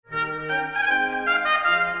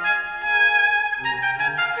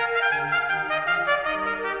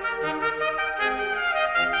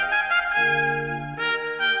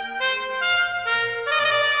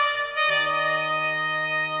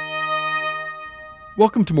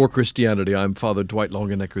Welcome to More Christianity. I'm Father Dwight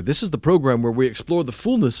Longenecker. This is the program where we explore the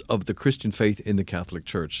fullness of the Christian faith in the Catholic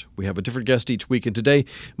Church. We have a different guest each week, and today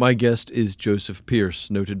my guest is Joseph Pearce,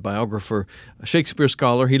 noted biographer, a Shakespeare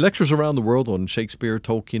scholar. He lectures around the world on Shakespeare,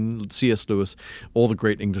 Tolkien, C.S. Lewis, all the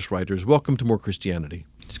great English writers. Welcome to More Christianity.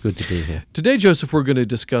 It's good to be here. Today, Joseph, we're going to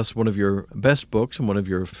discuss one of your best books and one of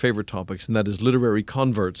your favorite topics, and that is literary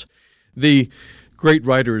converts. The great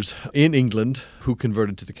writers in England who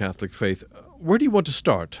converted to the Catholic faith. Where do you want to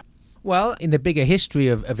start? Well, in the bigger history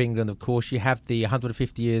of England, of course, you have the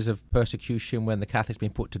 150 years of persecution when the Catholics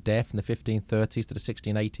been put to death from the 1530s to the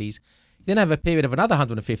 1680s. You then have a period of another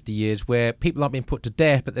 150 years where people aren't being put to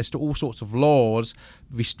death, but there's still all sorts of laws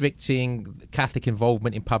restricting Catholic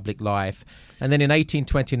involvement in public life. And then in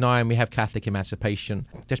 1829, we have Catholic emancipation,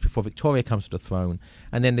 just before Victoria comes to the throne.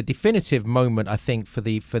 And then the definitive moment, I think, for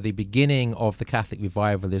the beginning of the Catholic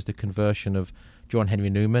revival is the conversion of John Henry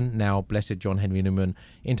Newman, now Blessed John Henry Newman,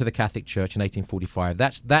 into the Catholic Church in 1845.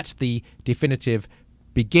 That's the definitive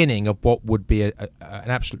beginning of what would be an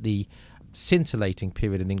absolutely scintillating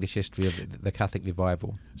period in English history of the Catholic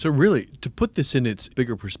revival. So really, to put this in its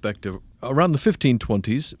bigger perspective, around the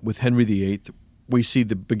 1520s with Henry VIII, we see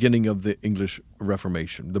the beginning of the English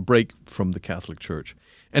Reformation, the break from the Catholic Church.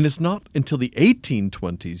 And it's not until the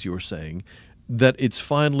 1820s, you're saying, that it's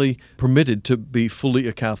finally permitted to be fully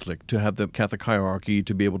a Catholic, to have the Catholic hierarchy,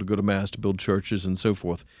 to be able to go to Mass, to build churches, and so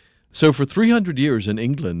forth. So for 300 years in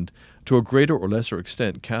England, to a greater or lesser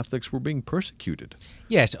extent, Catholics were being persecuted.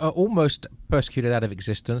 Yes, almost persecuted out of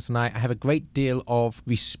existence, and I have a great deal of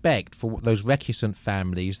respect for those recusant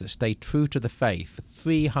families that stayed true to the faith for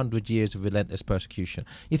 300 years of relentless persecution.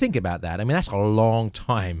 You think about that. I mean, that's a long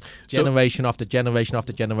time, generation after generation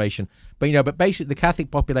after generation. But basically the Catholic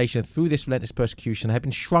population through this relentless persecution have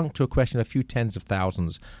been shrunk to a question of a few tens of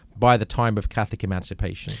thousands by the time of Catholic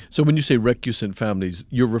emancipation. So when you say recusant families,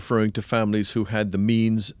 you're referring to families who had the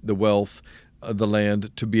means, the wealth, the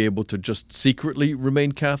land to be able to just secretly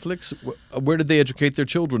remain Catholics? Where did they educate their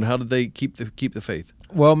children? How did they keep the faith?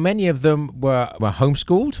 Well, many of them were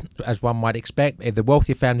homeschooled, as one might expect. The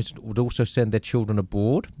wealthier families would also send their children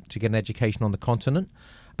abroad to get an education on the continent.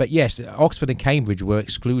 But yes, Oxford and Cambridge were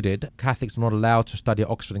excluded. Catholics were not allowed to study at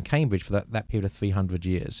Oxford and Cambridge for that period of 300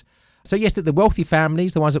 years. So yes, the wealthy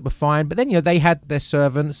families, the ones that were fine, but then they had their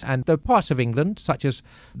servants, and there were parts of England, such as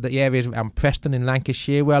the areas around Preston in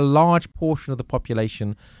Lancashire, where a large portion of the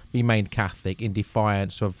population remained Catholic in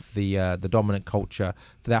defiance of the dominant culture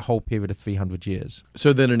for that whole period of 300 years.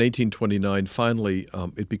 So then in 1829, finally,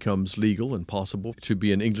 it becomes legal and possible to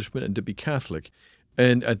be an Englishman and to be Catholic.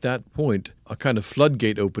 And at that point, a kind of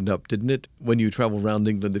floodgate opened up, didn't it? When you travel around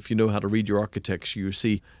England, if you know how to read your architecture, you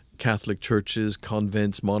see Catholic churches,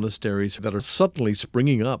 convents, monasteries that are suddenly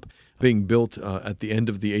springing up, being built at the end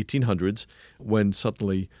of the 1800s, when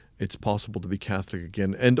suddenly it's possible to be Catholic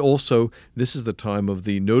again. And also, this is the time of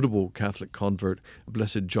the notable Catholic convert,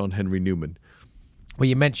 Blessed John Henry Newman. Well,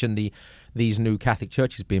 you mentioned these new Catholic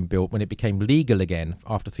churches being built when it became legal again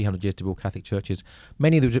after 300 years to build Catholic churches.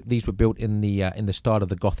 Many of these were built in the start of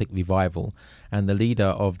the Gothic revival, and the leader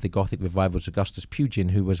of the Gothic revival was Augustus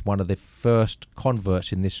Pugin, who was one of the first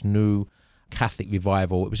converts in this new Catholic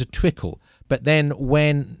revival. It was a trickle. But then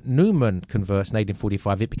when Newman converts in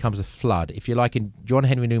 1845, it becomes a flood. If you like, in John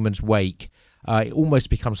Henry Newman's wake, it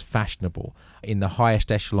almost becomes fashionable in the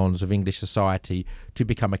highest echelons of English society to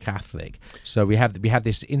become a Catholic. So we have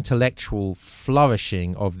this intellectual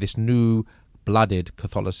flourishing of this new blooded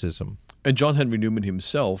Catholicism. And John Henry Newman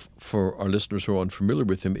himself, for our listeners who are unfamiliar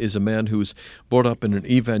with him, is a man who's brought up in an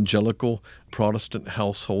evangelical Protestant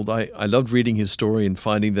household. I loved reading his story and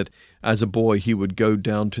finding that as a boy he would go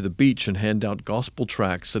down to the beach and hand out gospel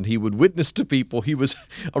tracts, and he would witness to people. He was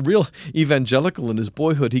a real evangelical in his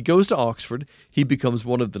boyhood. He goes to Oxford. He becomes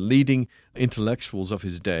one of the leading intellectuals of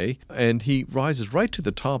his day, and he rises right to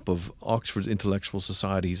the top of Oxford's intellectual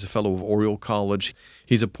society. He's a fellow of Oriel College.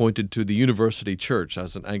 He's appointed to the University Church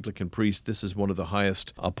as an Anglican priest. This is one of the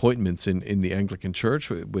highest appointments in the Anglican Church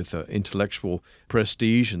with intellectual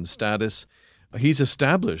prestige and status. He's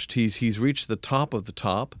established. He's reached the top of the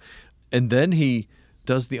top, and then he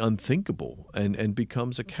does the unthinkable and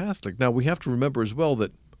becomes a Catholic. Now, we have to remember as well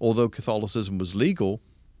that although Catholicism was legal,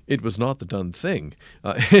 it was not the done thing.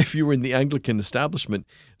 If you were in the Anglican establishment,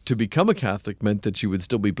 to become a Catholic meant that you would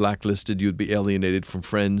still be blacklisted, you would be alienated from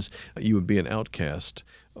friends, you would be an outcast.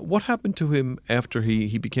 What happened to him after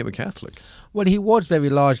he became a Catholic? Well, he was very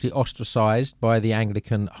largely ostracized by the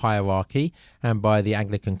Anglican hierarchy and by the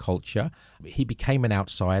Anglican culture. He became an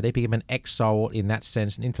outsider. He became an exile in that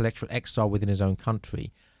sense, an intellectual exile within his own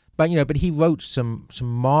country. But he wrote some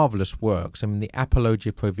marvelous works. I mean, the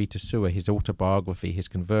Apologia Pro Vita Sua, his autobiography, his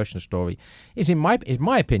conversion story, is in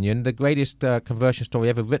my opinion the greatest conversion story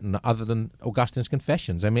ever written, other than Augustine's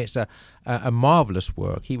Confessions. I mean, it's a marvelous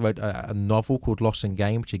work. He wrote a novel called Loss and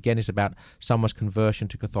Gain, which again is about someone's conversion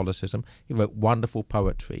to Catholicism. He wrote wonderful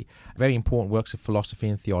poetry, very important works of philosophy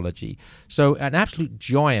and theology. So an absolute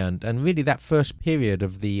giant, and really that first period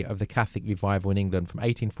of the Catholic revival in England from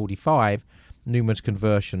 1845. Newman's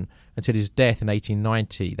conversion until his death in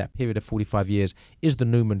 1890, that period of 45 years, is the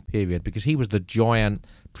Newman period, because he was the giant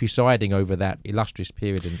presiding over that illustrious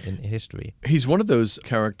period in history. He's one of those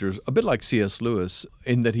characters, a bit like C.S. Lewis,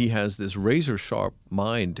 in that he has this razor-sharp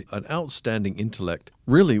mind, an outstanding intellect,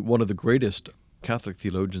 really one of the greatest Catholic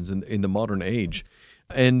theologians in the modern age.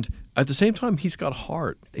 And at the same time, he's got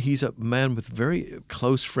heart. He's a man with very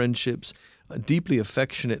close friendships, a deeply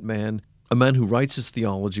affectionate man, a man who writes his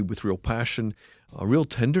theology with real passion, a real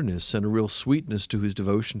tenderness and a real sweetness to his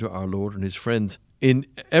devotion to our Lord and his friends. In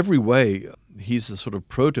every way, he's a sort of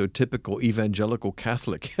prototypical evangelical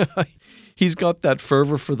Catholic. He's got that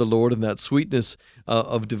fervor for the Lord and that sweetness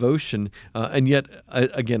of devotion, and yet,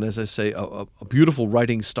 again, as I say, a beautiful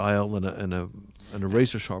writing style and a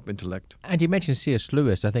razor-sharp intellect. And you mentioned C.S.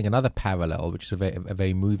 Lewis. I think another parallel, which is a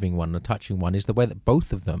very moving one, a touching one, is the way that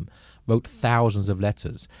both of them wrote thousands of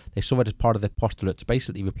letters. They saw it as part of their apostolate to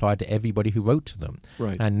basically reply to everybody who wrote to them.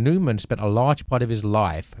 Right. And Newman spent a large part of his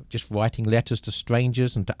life just writing letters to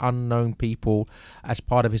strangers and to unknown people as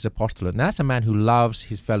part of his apostolate. And that's a man who loves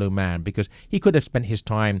his fellow man, because he could have spent his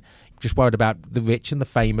time just worried about the rich and the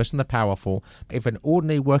famous and the powerful. If an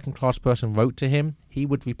ordinary working class person wrote to him, he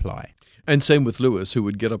would reply. And same with Lewis, who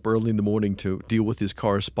would get up early in the morning to deal with his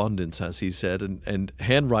correspondence, as he said, and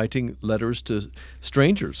handwriting letters to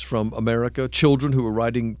strangers from America, children who were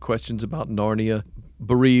writing questions about Narnia,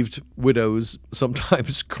 bereaved widows,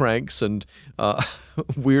 sometimes cranks and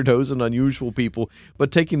weirdos and unusual people,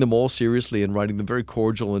 but taking them all seriously and writing them very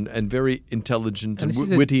cordial and very intelligent and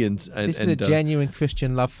witty. This is a genuine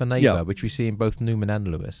Christian love for neighbor, which we see in both Newman and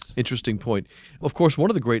Lewis. Interesting point. Of course, one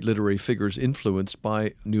of the great literary figures influenced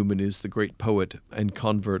by Newman is the great poet and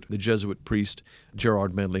convert, the Jesuit priest,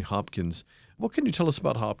 Gerard Manley Hopkins. What can you tell us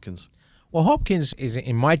about Hopkins? Well, Hopkins is,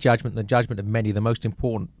 in my judgment, the judgment of many, the most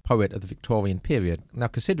important poet of the Victorian period. Now,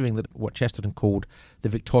 considering that what Chesterton called the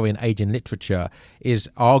Victorian age in literature is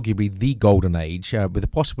arguably the golden age, with the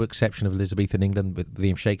possible exception of Elizabethan England with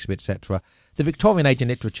William Shakespeare, etc., the Victorian age in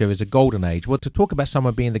literature is a golden age. Well, to talk about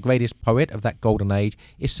someone being the greatest poet of that golden age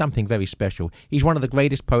is something very special. He's one of the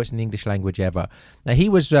greatest poets in the English language ever. Now, he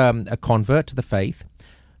was a convert to the faith.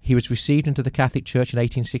 He was received into the Catholic Church in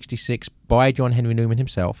 1866 by John Henry Newman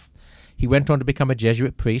himself. He went on to become a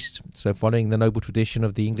Jesuit priest, so following the noble tradition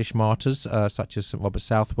of the English martyrs, such as St. Robert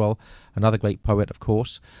Southwell, another great poet, of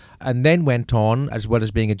course, and then went on, as well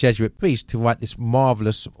as being a Jesuit priest, to write this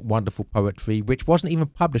marvellous, wonderful poetry, which wasn't even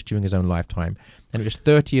published during his own lifetime. And it was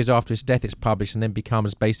 30 years after his death it's published, and then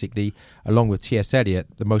becomes basically, along with T.S. Eliot,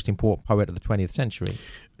 the most important poet of the 20th century.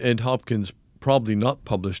 And Hopkins probably not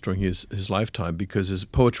published during his lifetime because his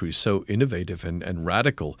poetry is so innovative and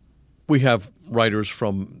radical. We have writers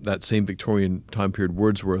from that same Victorian time period,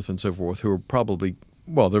 Wordsworth and so forth, who are probably,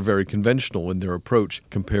 well, they're very conventional in their approach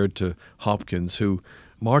compared to Hopkins, who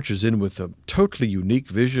marches in with a totally unique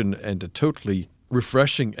vision and a totally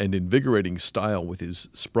refreshing and invigorating style with his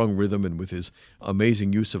sprung rhythm and with his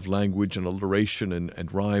amazing use of language and alliteration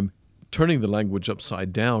and rhyme, turning the language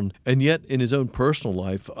upside down. And yet, in his own personal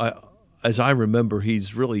life, as I remember,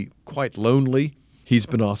 he's really quite lonely. He's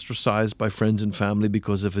been ostracized by friends and family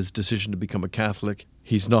because of his decision to become a Catholic.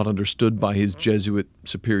 He's not understood by his Jesuit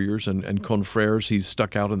superiors and confrères. He's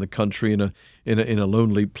stuck out in the country in a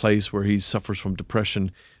lonely place where he suffers from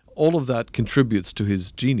depression. All of that contributes to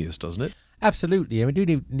his genius, doesn't it? Absolutely. And we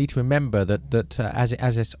do need to remember that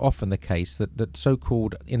as is often the case, that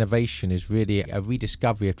so-called innovation is really a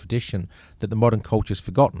rediscovery of tradition that the modern culture has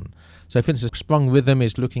forgotten. So, for instance, sprung rhythm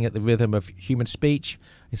is looking at the rhythm of human speech.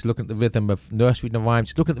 It's looking at the rhythm of nursery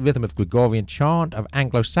rhymes. It's looking at the rhythm of Gregorian chant, of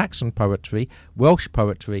Anglo-Saxon poetry, Welsh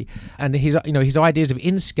poetry, and his ideas of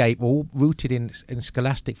inscape, all rooted in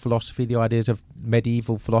scholastic philosophy, the ideas of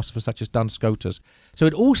medieval philosophers such as Duns Scotus. So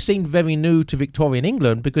it all seemed very new to Victorian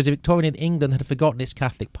England because Victorian England had forgotten its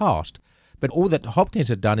Catholic past. But all that Hopkins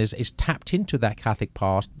had done is tapped into that Catholic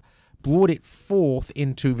past, brought it forth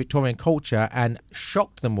into Victorian culture and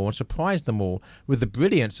shocked them all and surprised them all with the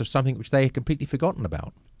brilliance of something which they had completely forgotten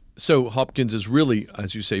about. So Hopkins is really,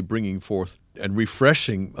 as you say, bringing forth and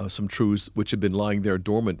refreshing some truths which have been lying there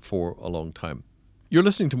dormant for a long time. You're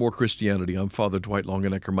listening to More Christianity. I'm Father Dwight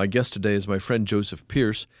Longenecker. My guest today is my friend Joseph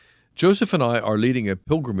Pearce. Joseph and I are leading a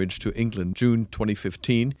pilgrimage to England, June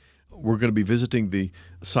 2015. We're going to be visiting the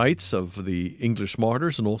sites of the English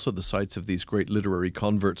martyrs and also the sites of these great literary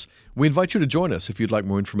converts. We invite you to join us. If you'd like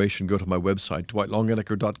more information, go to my website,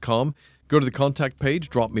 dwightlongenecker.com. Go to the contact page,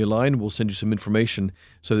 drop me a line, we'll send you some information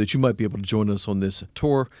so that you might be able to join us on this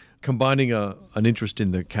tour, combining an interest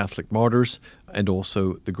in the Catholic martyrs and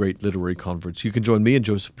also the great literary converts. You can join me and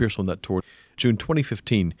Joseph Pearce on that tour, June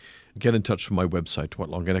 2015. Get in touch with my website,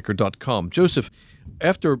 dwightlongenecker.com. Joseph,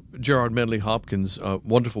 after Gerard Manley Hopkins'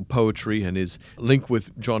 wonderful poetry and his link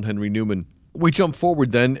with John Henry Newman, we jump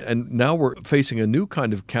forward then, and now we're facing a new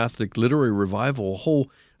kind of Catholic literary revival, a whole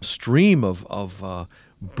stream of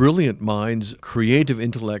brilliant minds, creative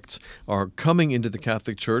intellects are coming into the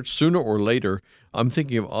Catholic Church sooner or later. I'm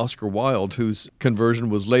thinking of Oscar Wilde, whose conversion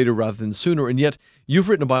was later rather than sooner, and yet you've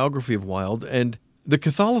written a biography of Wilde, and the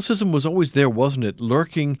Catholicism was always there, wasn't it,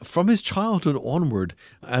 lurking from his childhood onward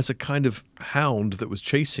as a kind of hound that was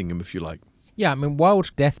chasing him, if you like. Yeah, I mean,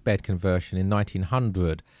 Wilde's deathbed conversion in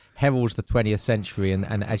 1900 heralds the 20th century, and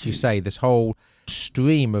as you say, this whole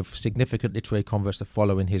stream of significant literary converts that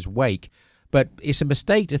follow in his wake. But it's a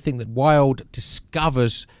mistake to think that Wilde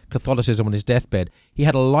discovers Catholicism on his deathbed. He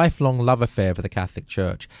had a lifelong love affair for the Catholic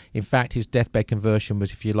Church. In fact, his deathbed conversion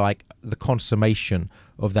was, if you like, the consummation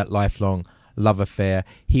of that lifelong love affair.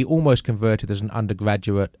 He almost converted as an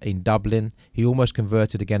undergraduate in Dublin. He almost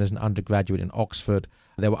converted again as an undergraduate in Oxford.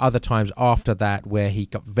 There were other times after that where he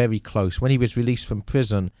got very close. When he was released from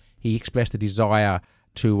prison, he expressed a desire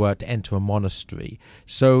to enter a monastery.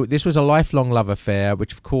 So this was a lifelong love affair,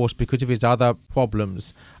 which of course, because of his other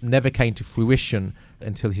problems, never came to fruition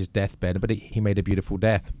until his deathbed, but he made a beautiful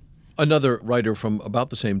death. Another writer from about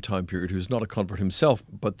the same time period who's not a convert himself,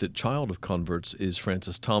 but the child of converts, is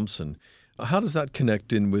Francis Thompson. How does that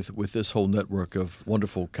connect in with this whole network of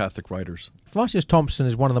wonderful Catholic writers? Francis Thompson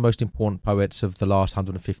is one of the most important poets of the last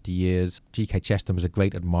 150 years. G.K. Chesterton was a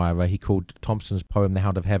great admirer. He called Thompson's poem, The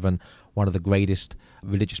Hound of Heaven, one of the greatest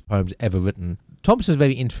religious poems ever written. Thompson's a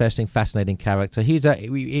very interesting, fascinating character.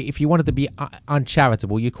 If you wanted to be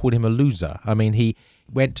uncharitable, you called him a loser. I mean, he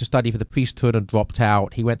went to study for the priesthood and dropped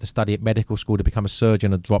out. He went to study at medical school to become a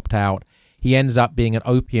surgeon and dropped out. He ends up being an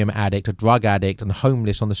opium addict, a drug addict, and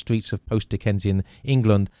homeless on the streets of post-Dickensian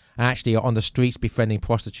England, actually on the streets befriending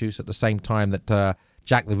prostitutes at the same time that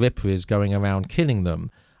Jack the Ripper is going around killing them.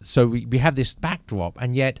 So we have this backdrop,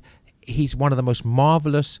 and yet he's one of the most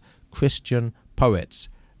marvelous Christian poets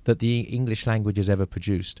that the English language has ever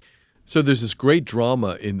produced. So there's this great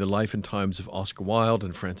drama in the life and times of Oscar Wilde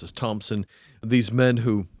and Francis Thompson, these men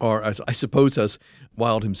who are, I suppose, as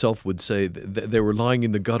Wilde himself would say, they were lying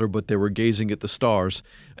in the gutter, but they were gazing at the stars.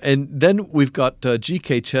 And then we've got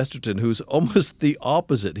G.K. Chesterton, who's almost the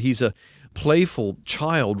opposite. He's a playful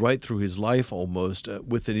child right through his life almost,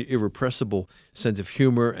 with an irrepressible sense of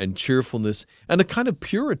humor and cheerfulness and a kind of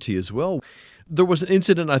purity as well. There was an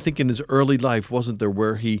incident, I think, in his early life, wasn't there,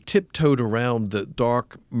 where he tiptoed around the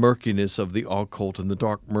dark murkiness of the occult and the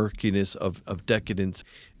dark murkiness of decadence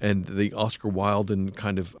and the Oscar Wilde and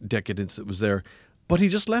kind of decadence that was there. But he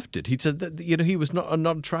just left it. He said that he was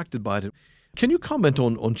not attracted by it. Can you comment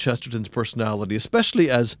on Chesterton's personality, especially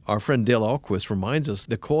as our friend Dale Ahlquist reminds us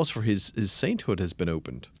the cause for his sainthood has been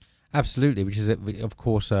opened? Absolutely, which is, of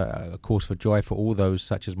course, a cause for joy for all those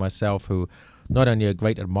such as myself who not only are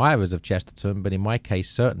great admirers of Chesterton, but in my case,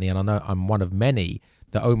 certainly, and I know I'm one of many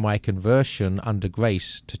that owe my conversion under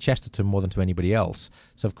grace to Chesterton more than to anybody else.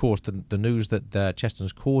 So, of course, the news that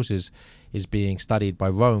Chesterton's cause is being studied by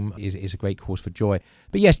Rome is a great cause for joy.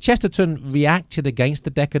 But yes, Chesterton reacted against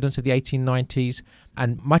the decadence of the 1890s,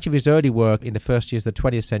 and much of his early work in the first years of the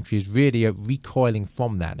 20th century is really recoiling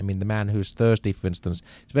from that. I mean, The Man Who's Thursday, for instance,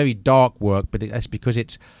 it's very dark work, but that's because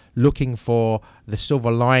it's looking for the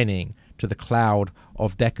silver lining to the cloud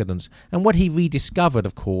of decadence. And what he rediscovered,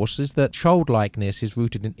 of course, is that childlikeness is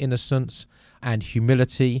rooted in innocence and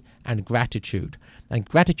humility and gratitude. And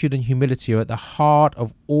gratitude and humility are at the heart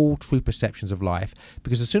of all true perceptions of life,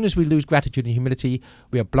 because as soon as we lose gratitude and humility,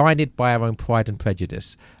 we are blinded by our own pride and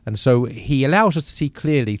prejudice. And so he allows us to see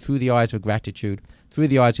clearly through the eyes of gratitude, through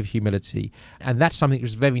the eyes of humility. And that's something that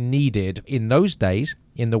was very needed in those days,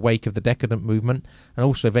 in the wake of the decadent movement, and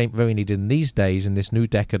also very, very needed in these days, in this new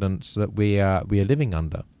decadence that we are living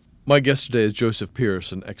under. My guest today is Joseph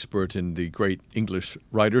Pearce, an expert in the great English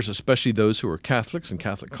writers, especially those who are Catholics and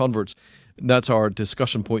Catholic converts. That's our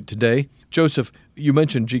discussion point today. Joseph, you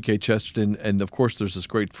mentioned G.K. Chesterton, and of course there's this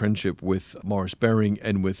great friendship with Maurice Baring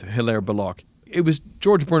and with Hilaire Belloc. It was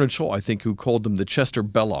George Bernard Shaw, I think, who called them the Chester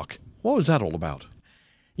Belloc. What was that all about?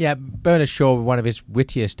 Yeah, Bernard Shaw, one of his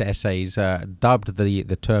wittiest essays, dubbed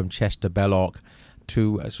the term Chester Belloc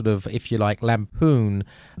to sort of, if you like, lampoon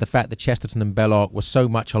the fact that Chesterton and Belloc were so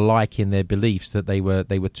much alike in their beliefs that they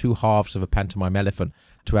were two halves of a pantomime elephant.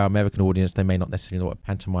 To our American audience, they may not necessarily know what a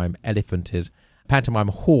pantomime elephant is. Pantomime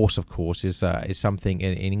horse, of course, is something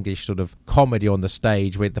in English sort of comedy on the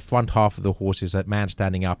stage where the front half of the horse is a man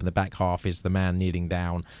standing up and the back half is the man kneeling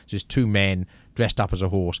down. So it's two men dressed up as a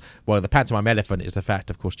horse. Well, the pantomime elephant is the fact,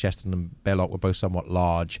 of course, Chesterton and Belloc were both somewhat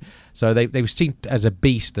large. So they were seen as a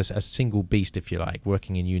beast, as a single beast, if you like,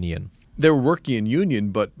 working in union. They were working in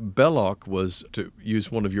union, but Belloc was, to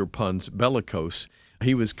use one of your puns, bellicose.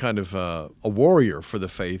 He was kind of a warrior for the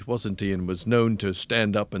faith, wasn't he, and was known to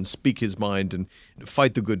stand up and speak his mind and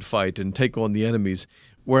fight the good fight and take on the enemies.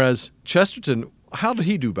 Whereas Chesterton, how did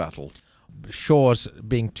he do battle? Shaw's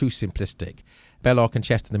being too simplistic. Belloc and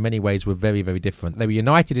Chesterton in many ways were very, very different. They were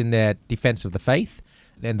united in their defense of the faith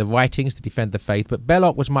and the writings to defend the faith, but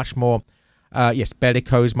Belloc was much more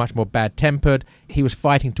bellicose, much more bad-tempered. He was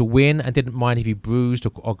fighting to win and didn't mind if he bruised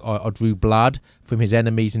or drew blood from his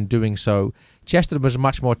enemies in doing so. Chesterton was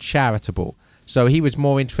much more charitable. So he was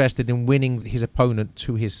more interested in winning his opponent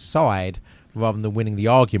to his side rather than winning the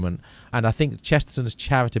argument. And I think Chesterton's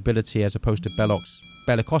charitability as opposed to Belloc's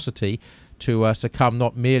bellicosity to succumb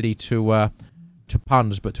not merely to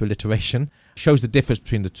puns but to alliteration shows the difference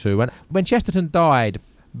between the two. And when Chesterton died,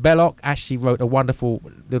 Belloc actually wrote a wonderful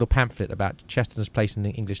little pamphlet about Chesterton's place in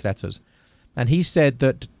the English letters. And he said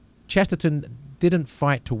that Chesterton didn't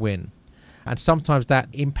fight to win. And sometimes that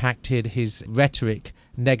impacted his rhetoric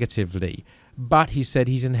negatively. But he said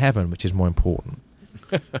he's in heaven, which is more important.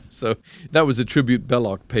 So that was a tribute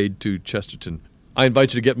Belloc paid to Chesterton. I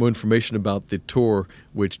invite you to get more information about the tour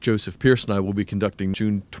which Joseph Pearce and I will be conducting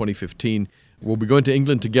June 2015. We'll be going to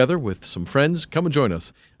England together with some friends. Come and join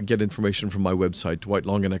us. Get information from my website,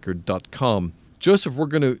 dwightlongenecker.com. Joseph, we're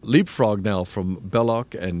going to leapfrog now from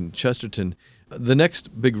Belloc and Chesterton. The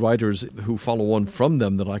next big writers who follow on from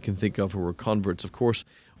them that I can think of who were converts, of course,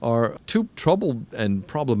 are two troubled and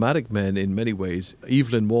problematic men in many ways,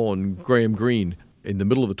 Evelyn Waugh and Graham Greene, in the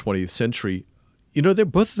middle of the 20th century. You know,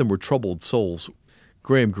 both of them were troubled souls.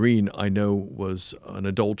 Graham Greene, I know, was an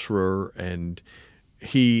adulterer, and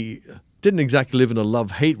he didn't exactly live in a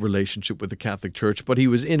love-hate relationship with the Catholic Church, but he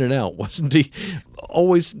was in and out, wasn't he?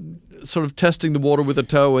 Always sort of testing the water with a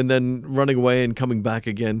toe and then running away and coming back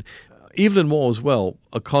again. Evelyn Waugh as well,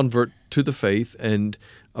 a convert to the faith and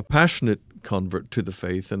a passionate convert to the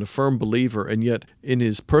faith and a firm believer, and yet in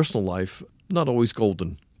his personal life, not always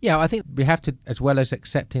golden. Yeah, I think we have to, as well as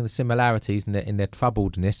accepting the similarities in their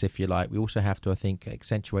troubledness, if you like, we also have to, I think,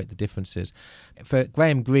 accentuate the differences. For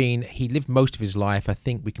Graham Greene, he lived most of his life, I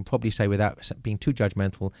think we can probably say without being too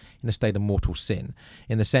judgmental, in a state of mortal sin,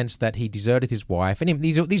 in the sense that he deserted his wife. And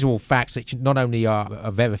these are all facts that not only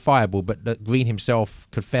are verifiable, but that Greene himself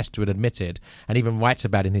confessed to and admitted, and even writes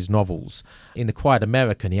about in his novels. In The Quiet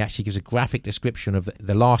American, he actually gives a graphic description of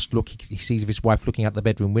the last look he sees of his wife looking out the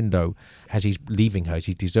bedroom window as he's leaving her, as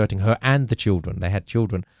he's deserting her and the children. They had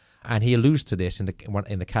children. And he alludes to this in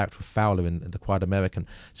the character of Fowler in The Quiet American.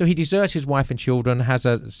 So he deserts his wife and children, has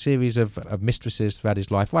a series of mistresses throughout his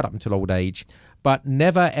life, right up until old age, but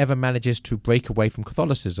never ever manages to break away from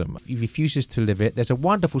Catholicism. He refuses to live it. There's a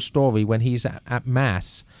wonderful story when he's at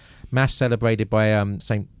Mass celebrated by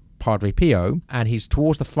St. Padre Pio, and he's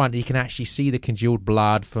towards the front. He can actually see the congealed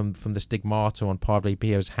blood from the stigmata on Padre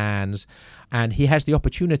Pio's hands, and he has the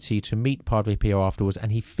opportunity to meet Padre Pio afterwards,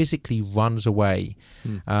 and he physically runs away.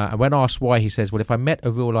 And when asked why, he says, well, if I met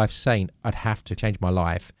a real-life saint, I'd have to change my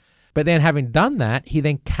life. But then having done that, he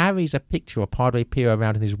then carries a picture of Padre Pio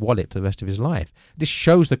around in his wallet for the rest of his life. This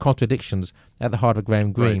shows the contradictions at the heart of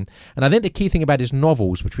Graham Greene. Right. And I think the key thing about his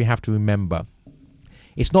novels, which we have to remember,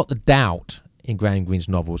 it's not the doubt in Graham Greene's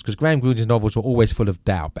novels, because Graham Greene's novels are always full of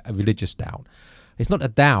doubt, a religious doubt. It's not a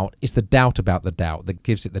doubt, it's the doubt about the doubt that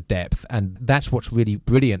gives it the depth. And that's what's really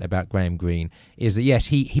brilliant about Graham Greene, is that, yes,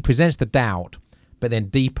 he presents the doubt, but then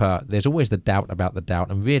deeper, there's always the doubt about the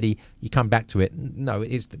doubt. And really, you come back to it, no,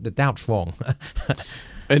 it's the doubt's wrong.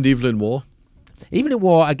 And Evelyn Waugh? Evelyn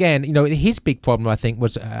Waugh, again, you know, his big problem, I think,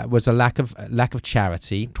 was a lack of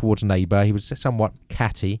charity towards neighbour. He was somewhat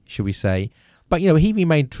catty, should we say. But, you know, he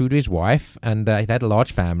remained true to his wife, and he had a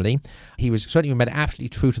large family. He was certainly remained absolutely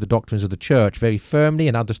true to the doctrines of the church, very firmly,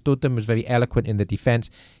 and understood them, was very eloquent in the defence.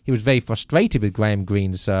 He was very frustrated with Graham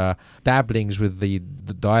Greene's dabblings with the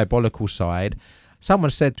diabolical side.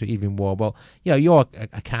 Someone said to Evelyn Waugh, well, you know, you're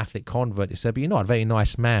a Catholic convert, he said, but you're not a very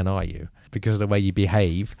nice man, are you? Because of the way you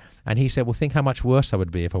behave. And he said, well, think how much worse I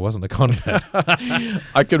would be if I wasn't a convert.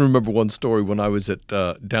 I can remember one story when I was at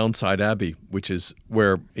Downside Abbey, which is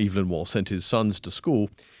where Evelyn Waugh sent his sons to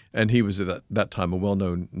school. And he was at that time a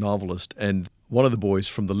well-known novelist. And one of the boys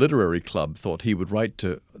from the literary club thought he would write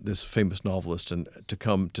to this famous novelist and to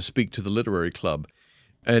come to speak to the literary club.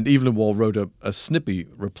 And Evelyn Waugh wrote a snippy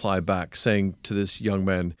reply back saying to this young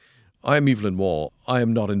man, "I am Evelyn Waugh. I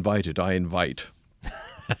am not invited. I invite."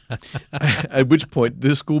 At which point,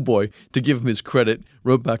 this schoolboy, to give him his credit,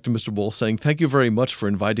 wrote back to Mr. Waugh saying, "Thank you very much for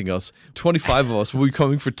inviting us. 25 of us will be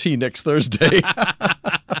coming for tea next Thursday."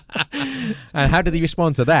 And how did he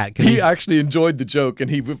respond to that? He actually enjoyed the joke, and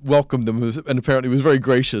he welcomed them, and apparently was very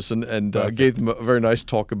gracious and gave them a very nice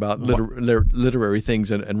talk about literary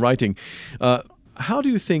things and writing. How do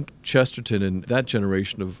you think Chesterton and that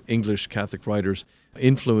generation of English Catholic writers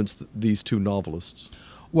influenced these two novelists?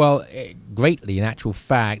 Well, greatly. In actual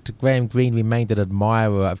fact, Graham Greene remained an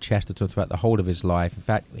admirer of Chesterton throughout the whole of his life. In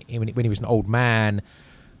fact, when he was an old man,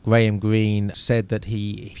 Graham Greene said that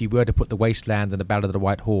if he were to put The Wasteland and The Ballad of the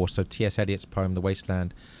White Horse, so T.S. Eliot's poem The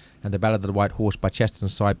Wasteland and The Ballad of the White Horse by Chesterton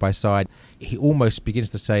side by side, he almost begins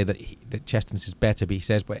to say that Chesterton's is better, but he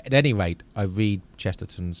says, but at any rate, I read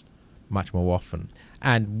Chesterton's much more often.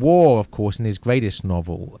 And Waugh, of course, in his greatest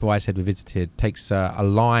novel, Brideshead Revisited, takes a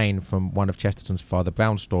line from one of Chesterton's Father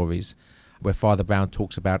Brown stories, where Father Brown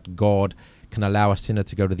talks about God can allow a sinner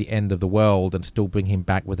to go to the end of the world and still bring him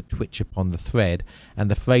back with a twitch upon the thread.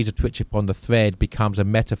 And the phrase "a twitch upon the thread" becomes a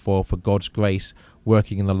metaphor for God's grace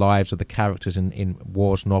working in the lives of the characters in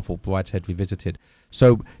Waugh's novel, Brideshead Revisited.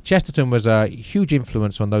 So Chesterton was a huge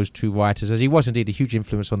influence on those two writers, as he was indeed a huge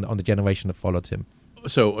influence on the generation that followed him.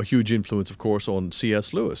 So a huge influence, of course, on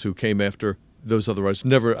C.S. Lewis, who came after those other writers,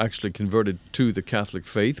 never actually converted to the Catholic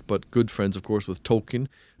faith, but good friends, of course, with Tolkien,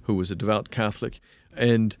 who was a devout Catholic.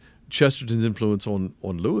 And Chesterton's influence on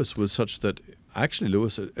Lewis was such that actually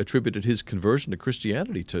Lewis attributed his conversion to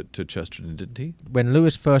Christianity to Chesterton, didn't he? When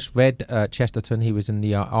Lewis first read Chesterton, he was in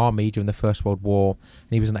the army during the First World War,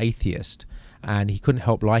 and he was an atheist. And he couldn't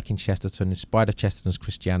help liking Chesterton in spite of Chesterton's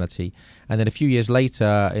Christianity. And then a few years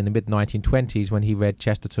later, in the mid-1920s, when he read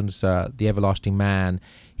Chesterton's The Everlasting Man,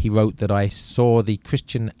 he wrote that I saw the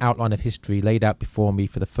Christian outline of history laid out before me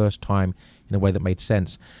for the first time in a way that made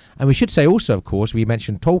sense. And we should say also, of course, we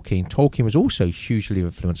mentioned Tolkien. Tolkien was also hugely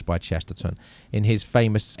influenced by Chesterton. In his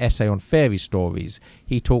famous essay on fairy stories,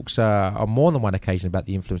 he talks on more than one occasion about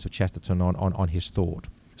the influence of Chesterton on his thought.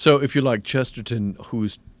 So if you like, Chesterton,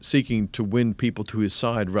 who's seeking to win people to his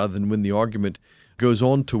side rather than win the argument, goes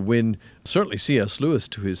on to win certainly C.S. Lewis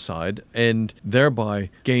to his side and thereby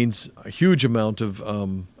gains a huge amount of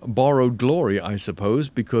borrowed glory, I suppose,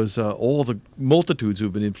 because all the multitudes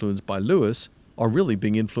who've been influenced by Lewis are really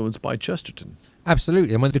being influenced by Chesterton.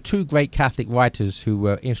 Absolutely. And one of the two great Catholic writers who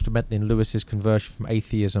were instrumental in Lewis's conversion from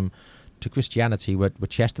atheism to Christianity were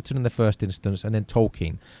Chesterton in the first instance, and then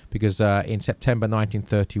Tolkien, because in September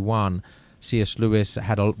 1931, C.S. Lewis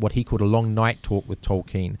had what he called a long night talk with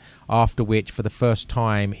Tolkien, after which, for the first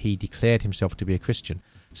time, he declared himself to be a Christian.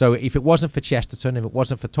 So if it wasn't for Chesterton, if it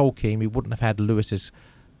wasn't for Tolkien, we wouldn't have had Lewis's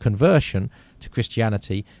conversion to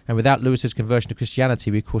Christianity, and without Lewis's conversion to Christianity,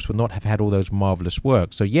 we of course would not have had all those marvelous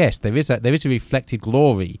works. So yes, there is a reflected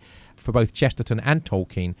glory for both Chesterton and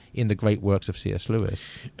Tolkien in the great works of C.S.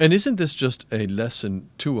 Lewis. And isn't this just a lesson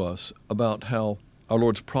to us about how our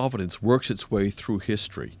Lord's providence works its way through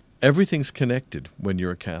history? Everything's connected when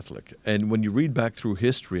you're a Catholic. And when you read back through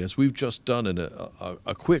history, as we've just done in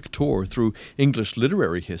a quick tour through English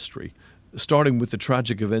literary history, starting with the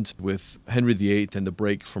tragic events with Henry VIII and the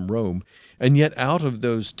break from Rome, and yet out of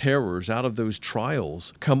those terrors, out of those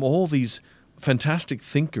trials, come all these fantastic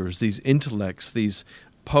thinkers, these intellects, these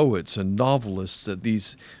poets and novelists,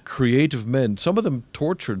 these creative men, some of them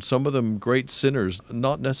tortured, some of them great sinners,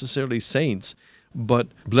 not necessarily saints, but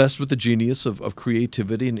blessed with the genius of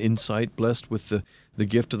creativity and insight, blessed with the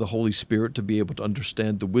gift of the Holy Spirit to be able to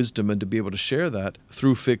understand the wisdom and to be able to share that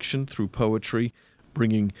through fiction, through poetry,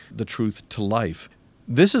 bringing the truth to life.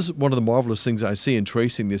 This is one of the marvelous things I see in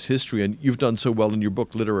tracing this history, and you've done so well in your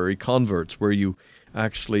book, Literary Converts, where you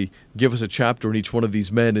actually give us a chapter in each one of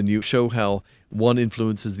these men and you show how one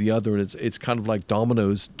influences the other, and it's kind of like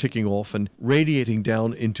dominoes ticking off and radiating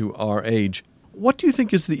down into our age. What do you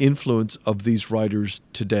think is the influence of these writers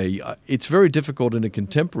today? It's very difficult in a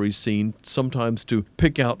contemporary scene sometimes to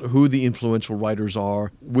pick out who the influential writers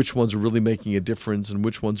are, which ones are really making a difference, and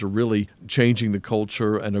which ones are really changing the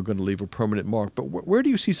culture and are going to leave a permanent mark. But where do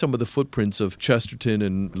you see some of the footprints of Chesterton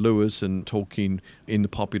and Lewis and Tolkien in the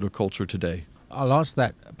popular culture today? I'll answer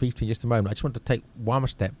that briefly in just a moment. I just want to take one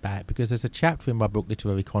step back, because there's a chapter in my book,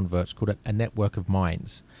 Literary Converts, called A Network of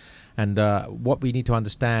Minds. And what we need to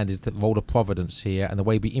understand is the role of providence here and the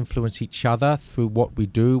way we influence each other through what we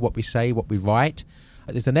do, what we say, what we write.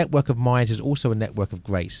 There's a network of minds, there's also a network of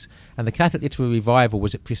grace. And the Catholic Literary Revival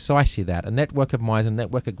was precisely that, a network of minds, a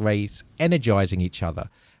network of grace, energizing each other.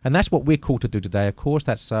 And that's what we're called to do today. Of course,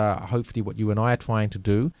 that's hopefully what you and I are trying to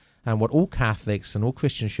do. And what all Catholics and all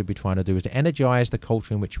Christians should be trying to do is to energize the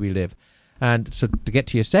culture in which we live. And so to get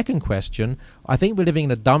to your second question, I think we're living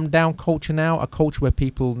in a dumbed-down culture now, a culture where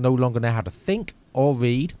people no longer know how to think or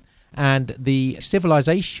read. And the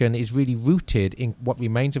civilization is really rooted in what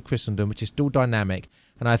remains of Christendom, which is still dynamic.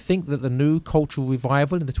 And I think that the new cultural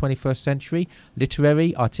revival in the 21st century,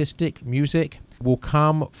 literary, artistic, music, will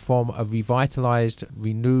come from a revitalized,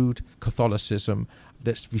 renewed Catholicism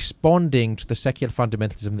that's responding to the secular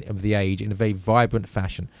fundamentalism of the age in a very vibrant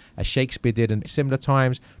fashion, as Shakespeare did in similar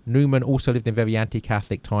times. Newman also lived in very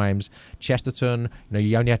anti-Catholic times. Chesterton,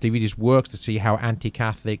 you only have to read his works to see how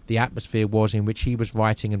anti-Catholic the atmosphere was in which he was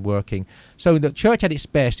writing and working. So the church at its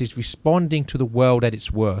best is responding to the world at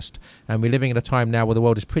its worst, and we're living in a time now where the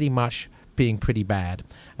world is pretty much being pretty bad,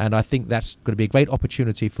 and I think that's going to be a great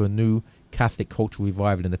opportunity for a new Catholic cultural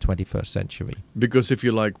revival in the 21st century. Because if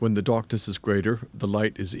you like, when the darkness is greater, the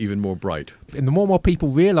light is even more bright. And the more and more people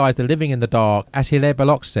realize they're living in the dark, as Hilaire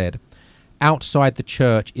Belloc said, outside the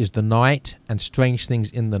church is the night and strange things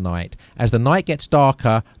in the night. As the night gets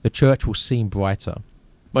darker, the church will seem brighter.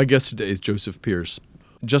 My guest today is Joseph Pearce.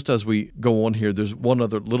 Just as we go on here, there's one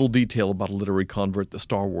other little detail about a literary convert the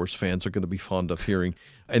Star Wars fans are going to be fond of hearing,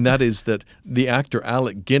 and that is that the actor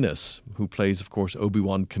Alec Guinness, who plays, of course,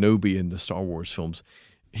 Obi-Wan Kenobi in the Star Wars films,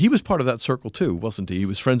 he was part of that circle too, wasn't he? He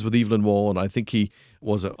was friends with Evelyn Waugh, and I think he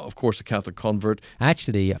was, of course, a Catholic convert.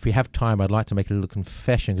 Actually, if we have time, I'd like to make a little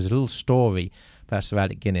confession, because there's a little story about Sir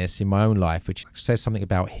Alec Guinness in my own life, which says something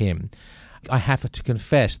about him. I have to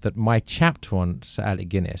confess that my chapter on Sir Alec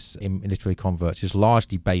Guinness in Literary Converts is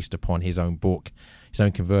largely based upon his own book, his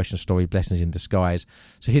own conversion story, Blessings in Disguise.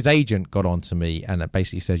 So his agent got on to me and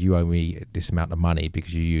basically said, you owe me this amount of money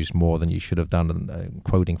because you used more than you should have done,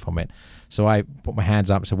 quoting from it. So I put my hands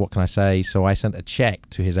up and said, what can I say? So I sent a check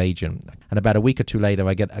to his agent. And about a week or two later,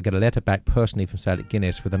 I get a letter back personally from Sir Alec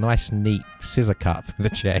Guinness with a nice, neat scissor cut for the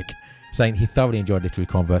check, saying he thoroughly enjoyed Literary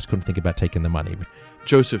Converts, couldn't think about taking the money.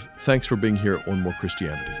 Joseph, thanks for being here on More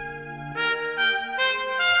Christianity.